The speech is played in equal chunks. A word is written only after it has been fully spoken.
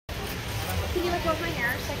can you like wash my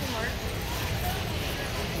hair so I can work?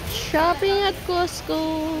 Shopping at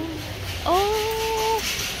Costco. Oh,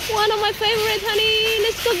 one of my favorite, honey.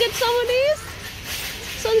 Let's go get some of these.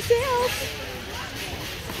 It's on sale.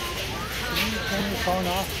 Turn your phone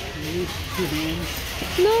off. You use 2 hands.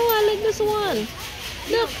 No, I like this one.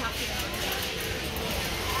 Look.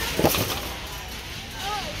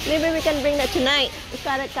 Maybe we can bring that tonight. We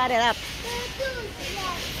cut it up.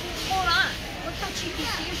 Hold on. Look how cheap these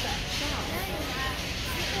ears are.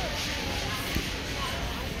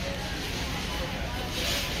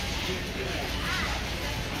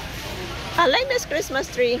 I like this Christmas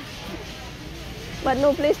tree, but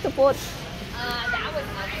no place to put. That was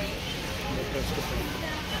ugly.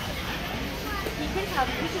 He can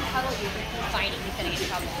cuddle you, but if you're fighting, he's gonna get in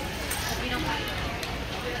trouble. If you don't fight.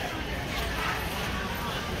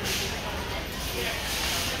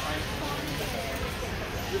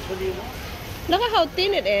 Look at how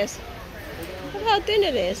thin it is. Look how thin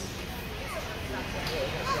it is.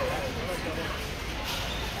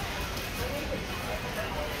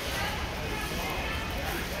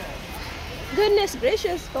 Goodness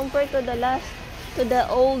gracious, compared to the last, to the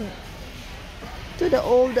old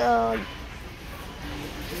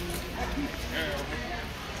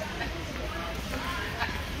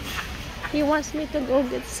he wants me to go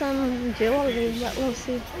get some jewelry, but we'll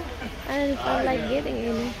see. I don't feel like getting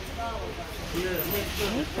any. Oh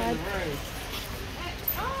God.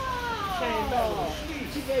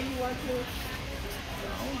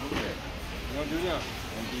 Don't do that.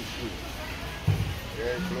 Don't be sweet.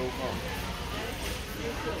 Very slow coming.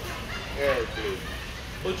 Very big.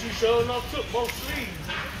 But you sure enough took both sleeves.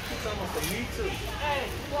 She's talking about me too.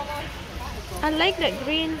 I like that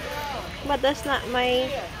green, but that's not my,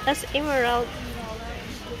 that's emerald.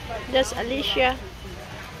 That's Alicia.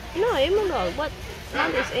 No, emerald. What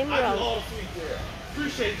is emerald?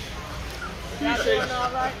 Appreciate you. At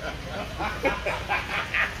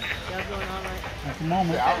the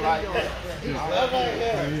moment. Yeah, I like that. All right,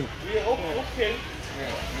 yeah. Yeah, okay.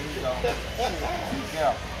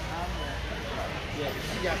 Yeah.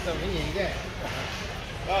 You got something you ain't got.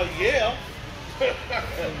 Oh, yeah.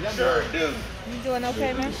 Sure do. You doing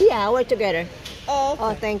okay, man? Yeah, we're together. Oh,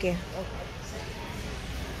 Oh, thank you.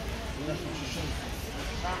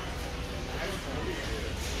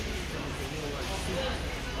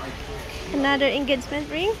 Another engagement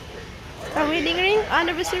ring, a wedding ring,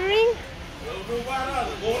 anniversary ring.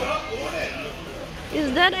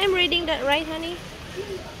 Is that, I'm reading that right, honey?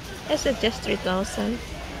 Is it just 3,000?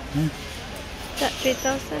 That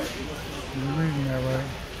 3,000? You're reading that right.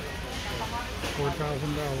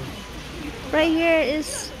 $4,000. Right here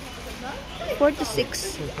is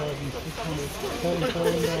 46.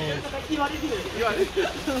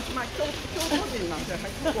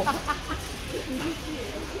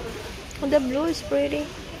 Oh, the blue is pretty.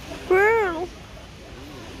 Pearl.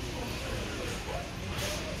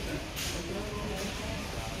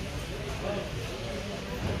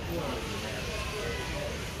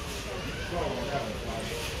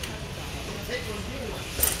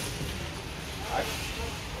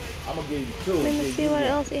 I'm gonna give you 2. Let me see what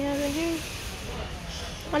else he has in here.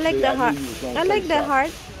 I like the heart. I like the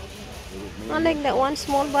heart. I like that one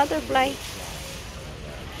small butterfly.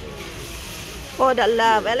 Oh, that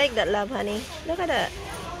love. I like that love, honey. Look at that.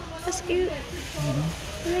 That's cute. I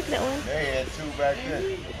like that one. They had 2 back there.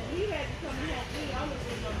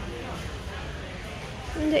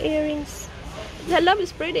 And the earrings. That love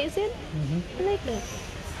is pretty, is it? I like that.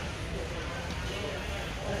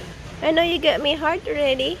 I know you got me heart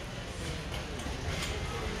already.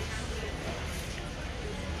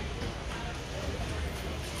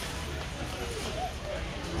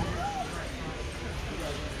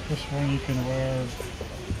 This one you can wear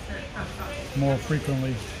more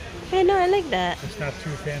frequently. I know, I like that. It's not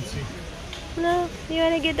too fancy. No, you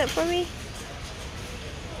wanna get that for me?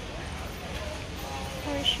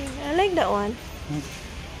 Or she? I like that one.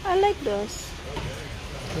 I like those.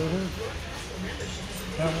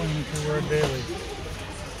 That one you can wear daily.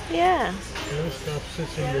 Yeah. This stuff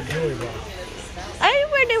sits in your jewelry box. I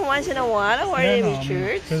wear them once in a while. I wear them in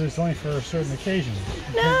church. Because it's only for a certain occasion.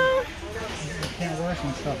 No. You can't wear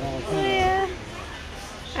some stuff all the time. Yeah.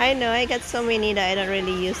 I know. I got so many that I don't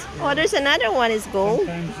really use. Oh, there's another one. It's gold.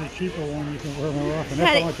 Sometimes the cheaper one you can wear more often.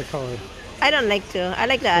 That's not like the color. I don't like to. I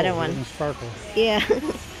like the other one. Doesn't sparkle. Yeah.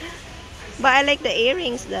 But I like the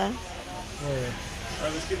earrings though. Where?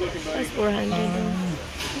 Let's keep looking, buddy. That's 400.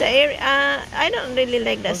 The I don't really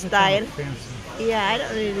like the those are style. kind of fancy. Yeah, I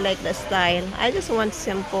don't really like the style. I just want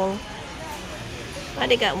simple. Oh,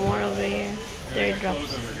 they got more over here. Third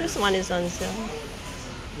drops. This one is on sale.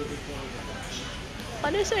 Oh,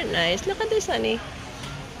 these are nice. Look at this, honey.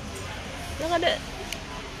 Look at it.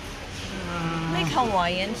 Like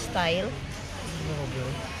Hawaiian style. A little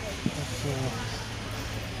bit. That's shorter.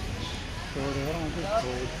 I don't think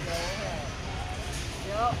it's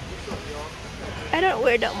I don't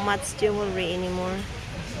wear that much jewelry anymore.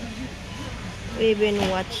 We even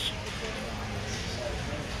watch.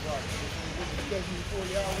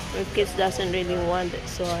 My kids doesn't really want it,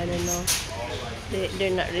 so I don't know.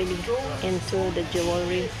 They're not really into the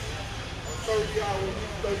jewelry.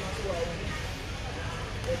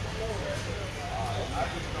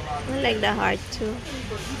 I like the heart too.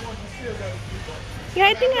 Yeah,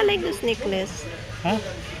 I think I like this necklace. Huh?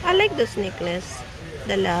 I like this necklace.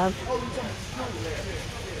 The love.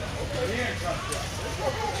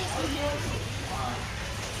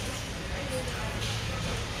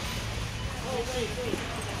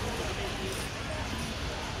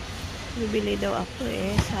 Bibili daw ako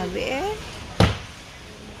eh. Sabi eh.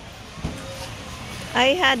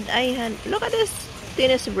 I had, look at this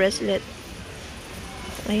tennis bracelet.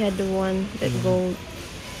 I had the one that gold.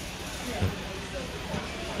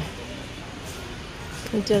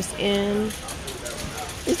 Just in.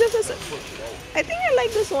 Is this I think I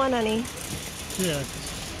like this one, honey. Yeah.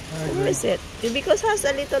 Where is it? Because it has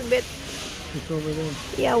a little bit. It's over there.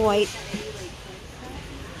 Yeah, white.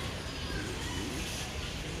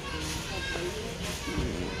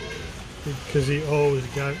 Because the O has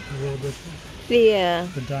got a little bit. Yeah.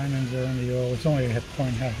 The diamonds are in the O. It's only a half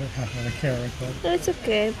of a carat, but That's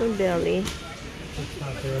okay for belly. it's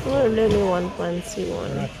not there. Or really one fancy We're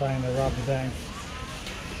one. not trying to rob the bank.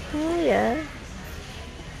 Oh yeah.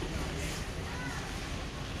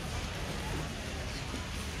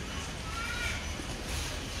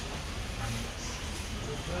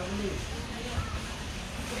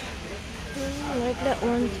 I like that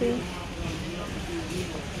one too.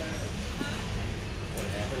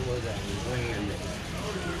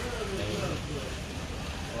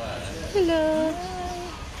 Hello.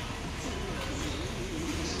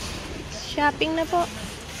 Shopping na po.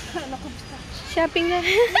 Shopping na.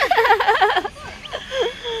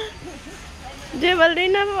 Jewelry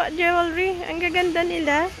na po. Jewelry. Ang gaganda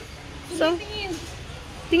nila. So,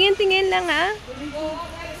 tingin-tingin lang ha.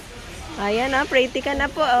 Ayan ah, pretty ka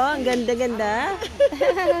na po oh. Ang ganda-ganda.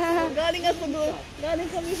 Galing ako doon. Galing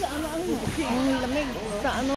kami sa ano ang lamig. Sa ano.